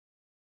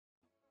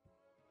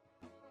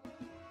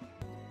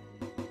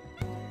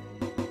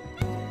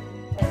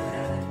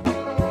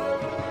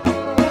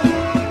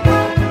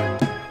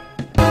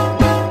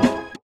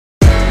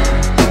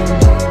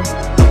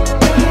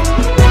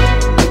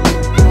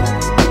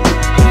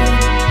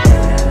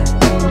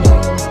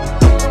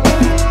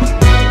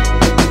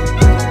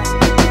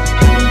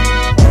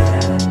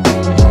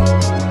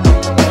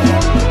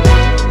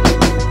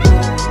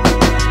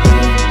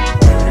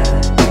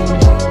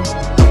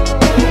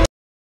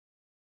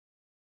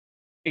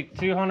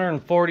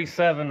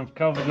247 of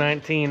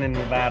COVID-19 in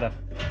Nevada.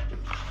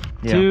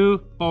 Yeah.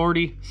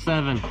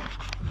 247.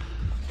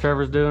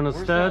 Trevor's doing his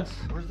studs.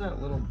 Where's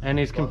that little? And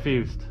he's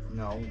confused.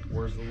 No,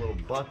 where's the little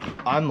bucket?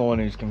 I'm the one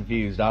who's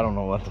confused. I don't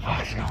know what the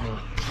fuck's going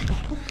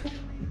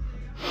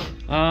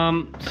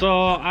on.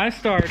 So I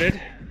started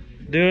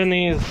doing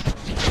these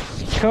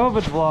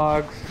COVID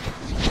vlogs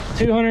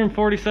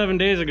 247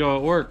 days ago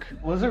at work.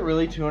 Was it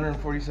really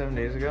 247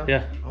 days ago?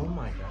 Yeah. Oh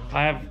my god.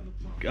 I have,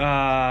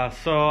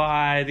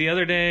 the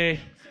other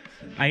day,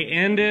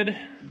 I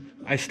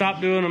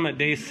stopped doing them at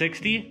day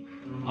 60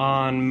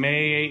 on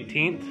May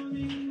 18th.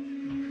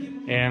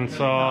 And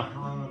so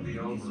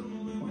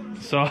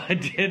I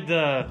did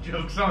the...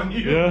 Joke's on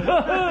you.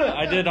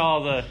 I did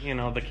all the,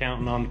 the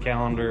counting on the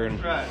calendar,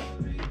 and Right.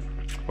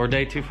 we're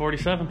day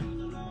 247.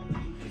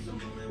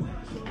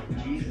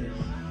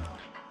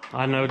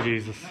 I know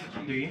Jesus.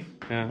 Do you?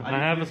 Yeah, I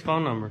have his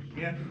phone number.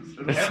 Yeah.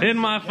 It's in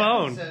my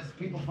phone. Says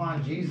people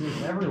find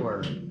Jesus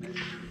everywhere.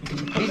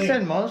 He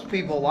said most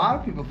people, a lot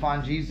of people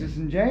find Jesus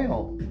in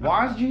jail.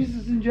 Why is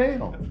Jesus in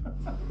jail?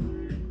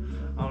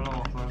 I don't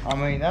know. I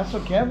mean, that's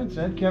what Kevin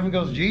said. Kevin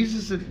goes,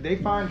 they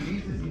find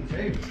Jesus in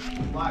jail.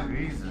 Why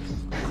Jesus?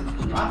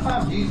 I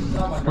found Jesus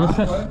on my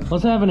driveway.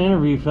 Let's have an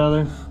interview,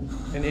 feather.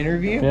 An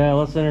interview? Yeah,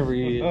 let's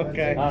interview you.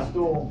 Okay. The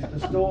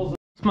stool's...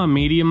 It's my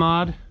media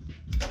mod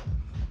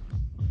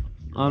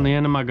on the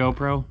end of my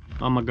GoPro.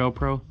 On my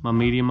GoPro, my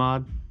media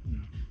mod.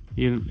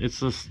 It's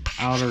this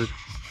outer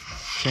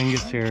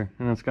Chingus here,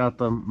 and it's got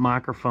the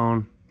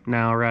microphone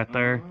now right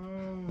there.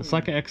 It's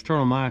like an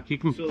external mic. You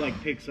can. So it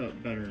like picks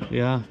up better.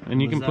 Yeah,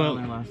 and you can put.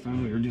 Last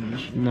time we were doing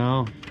this.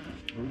 No,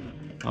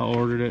 I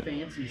ordered it.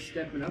 Fancy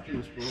stepping up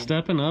in this world.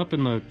 Stepping up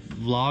in the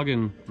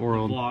vlogging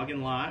world.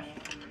 Vlogging live.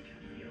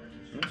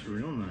 That's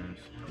real nice.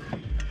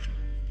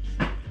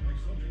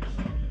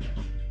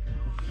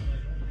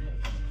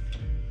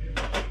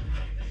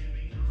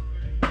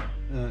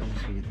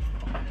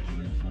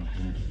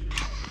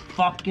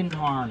 Fucking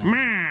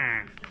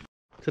harness.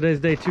 Today's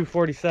day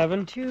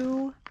 247.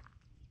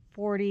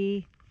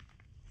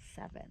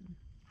 247.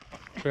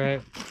 That's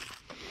right.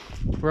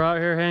 We're out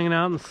here hanging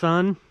out in the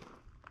sun.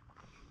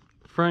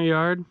 Front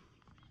yard.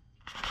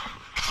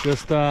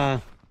 Just,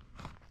 I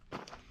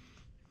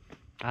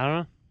don't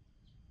know.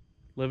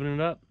 Living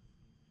it up.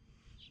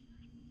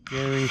 You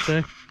got anything to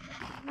say?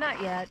 Not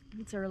yet.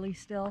 It's early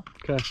still.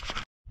 Okay.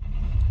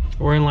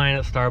 We're in line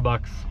at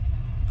Starbucks.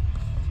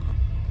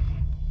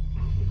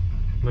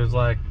 There's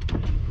like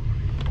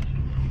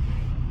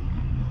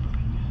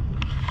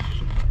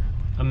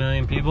a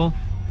million people.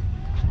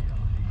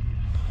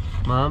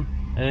 Mom,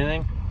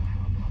 anything?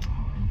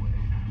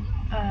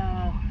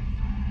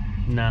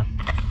 No.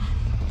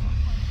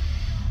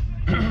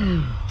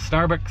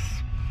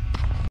 Starbucks.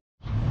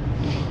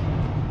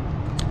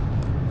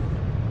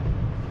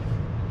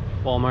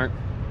 Walmart.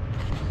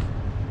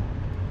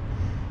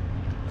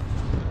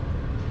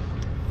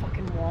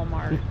 Fucking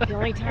Walmart. The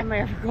only time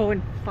I ever go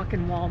in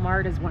fucking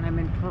Walmart is when I'm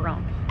in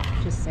Pahrump.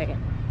 Just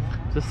saying.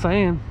 Just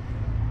saying.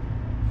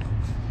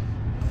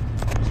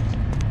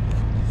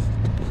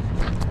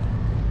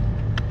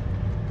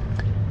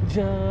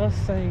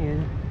 Just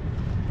saying.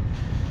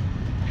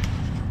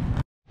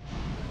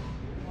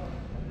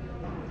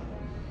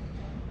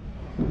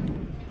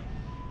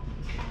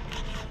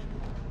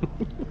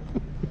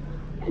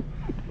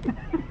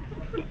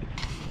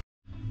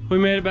 We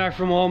made it back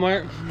from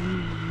Walmart.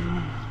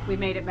 We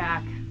made it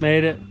back.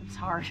 Made it. It's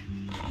hard.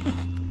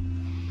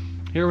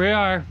 Here we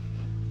are.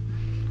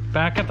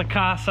 Back at the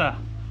casa.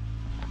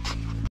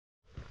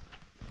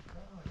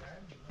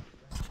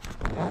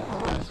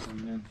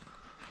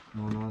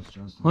 No, it's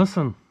Justin.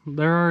 Listen,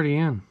 they're already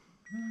in.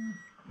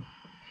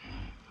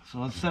 So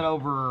let's set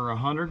over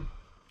 100.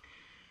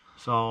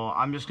 So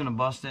I'm just gonna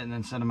bust it and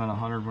then set them at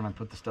 100 when I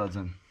put the studs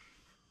in.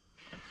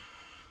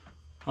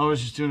 I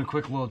was just doing a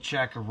quick little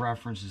check of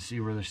reference to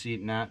see where they're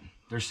seating at.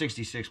 They're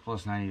 66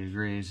 plus 90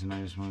 degrees, and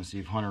I just want to see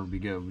if 100 would be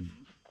good. Would you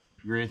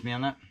agree with me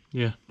on that?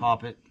 Yeah.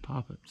 Pop it.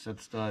 Pop it. Set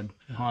the stud.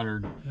 Yeah.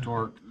 100. Yeah.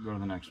 Torque. Go to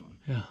the next one.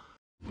 Yeah.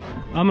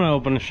 I'm gonna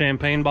open a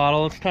champagne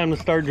bottle. It's time to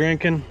start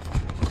drinking.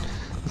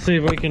 Let's see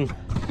if we can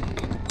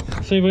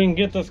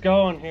get this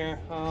going here.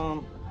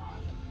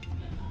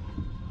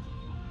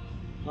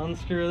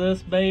 Unscrew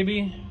this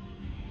baby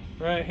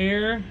right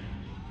here.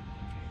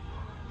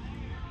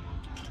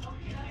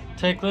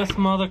 Take this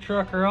mother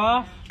trucker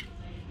off.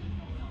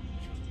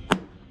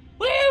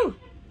 Woo!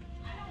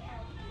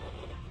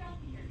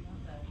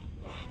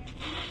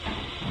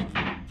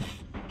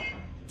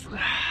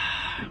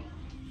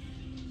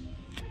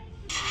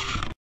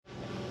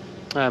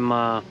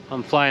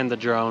 I'm flying the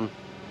drone.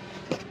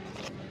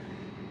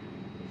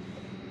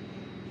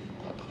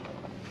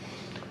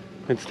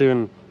 It's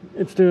doing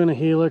a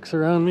helix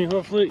around me,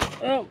 hopefully.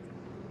 Oh.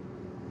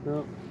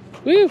 No.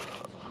 Woo!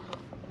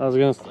 I was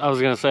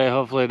gonna say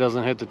hopefully it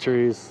doesn't hit the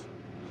trees,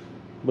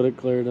 but it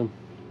cleared them.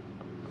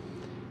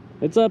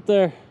 It's up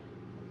there.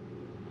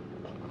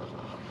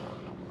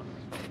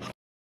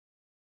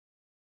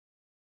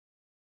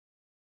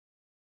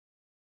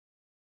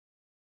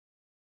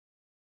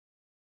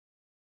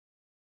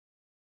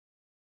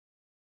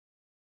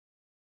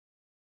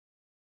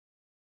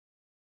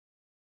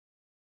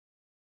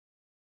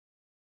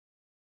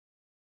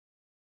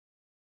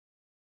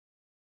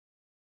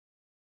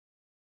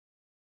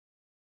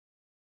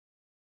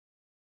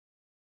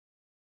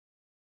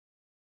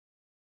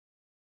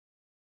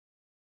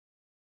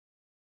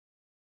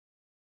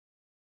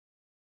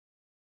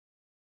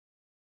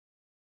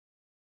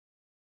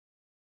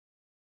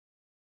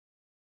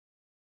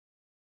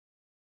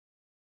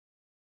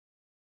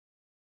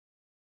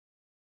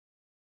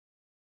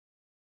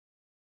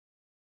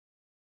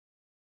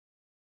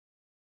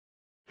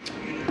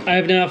 I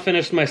have now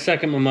finished my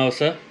second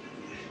mimosa.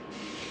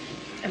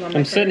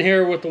 I'm sitting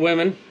here with the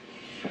women,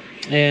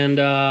 and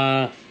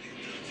we're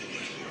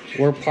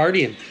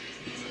partying.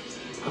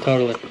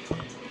 Totally.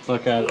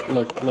 Look at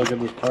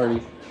this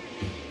party.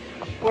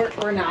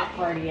 We're not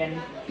partying.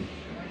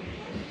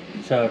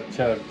 Chug,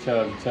 chug,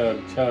 chug,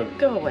 chug, chug.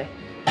 Go away.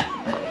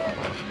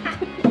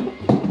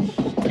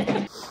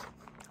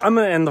 I'm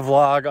gonna end the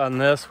vlog on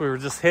this. We were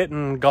just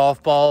hitting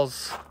golf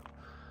balls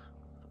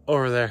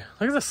over there.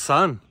 Look at the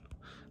sun.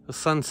 The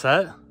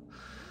sunset.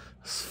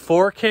 This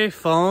 4K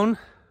phone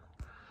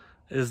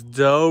is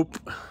dope.